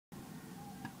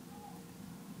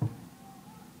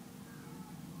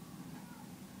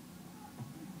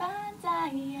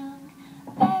die young,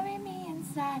 bury me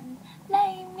inside and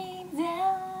lay me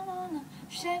down on a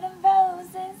shed of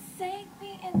roses, sink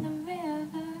me in the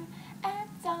river at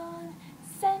dawn,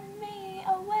 send me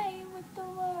away with the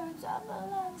words of a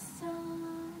love song.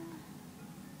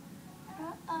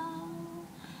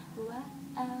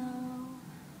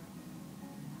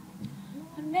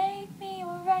 Make me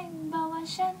a rainbow and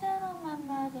shine down on my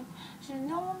mother. She'll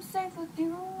know I'm safe with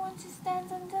you when she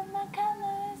stands under my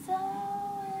colors.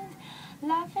 Oh, and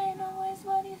life ain't always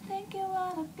what you think you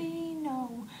ought to be.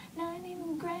 No, not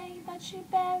even gray, but she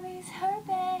buries her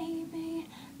baby.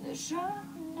 The sharp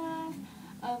knife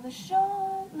of a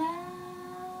short life.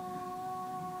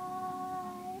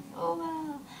 Oh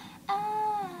well,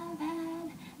 I've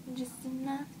had just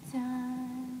enough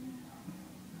time.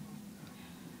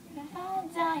 If I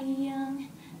die young,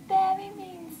 bury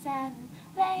me inside and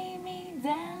lay me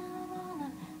down on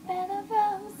a bed of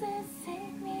roses,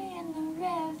 sink me in the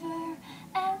river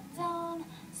at dawn,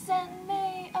 send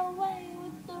me away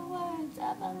with the words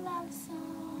of a love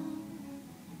song.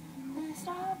 The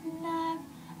sharp knife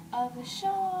of a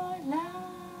short life.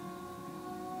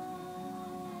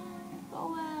 Oh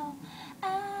well,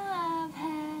 I've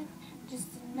had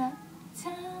just enough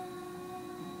time.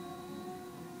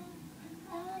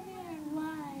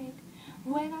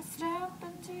 When I step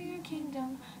into your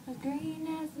kingdom, as green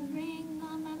as the ring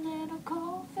on my little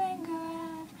cold finger,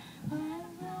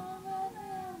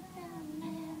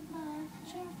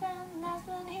 that's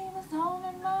when he was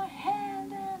holding my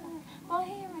hand, and while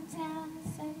he went down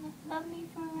and said, love me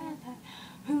forever.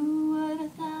 Who would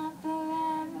have thought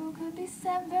forever could be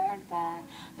severed by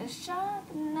the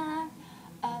sharp knife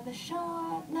of a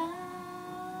short life?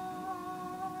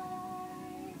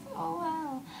 Oh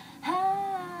well,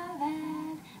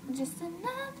 just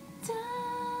enough time.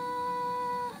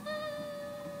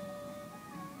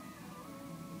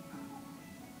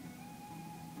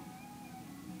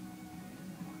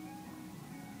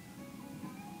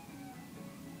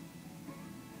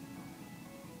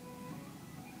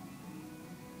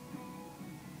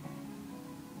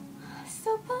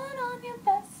 So put on your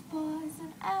best boys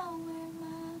and I'll wear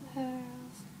my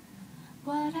pearls.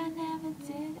 What I never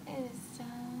did is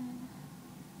done.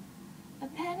 A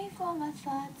penny for my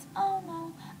thoughts, oh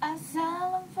no, I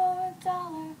sell them for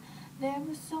 $1. There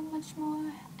was so much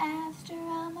more after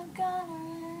I'm a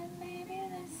goner, and maybe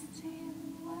this to you,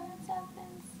 the words I've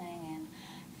been singing.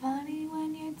 Funny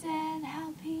when you're dead,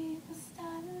 how people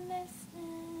start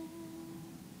listening.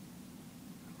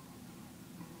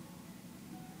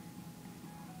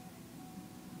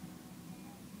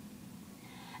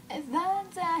 If I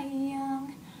die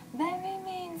young, bury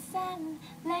me inside and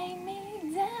lay me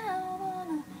down on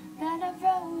a bed of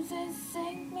roses,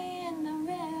 sink me in the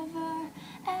river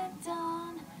at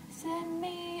dawn, send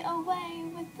me away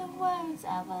with the words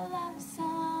of a love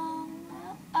song.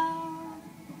 Oh,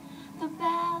 the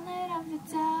ballad of the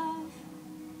dove.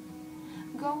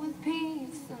 Go with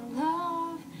peace and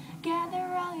love,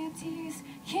 gather all your tears,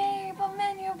 keep them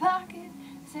in your pocket,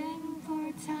 save them for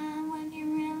a time when you're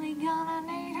really gonna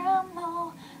need them.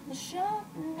 Oh, the sharp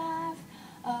knife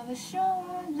of a short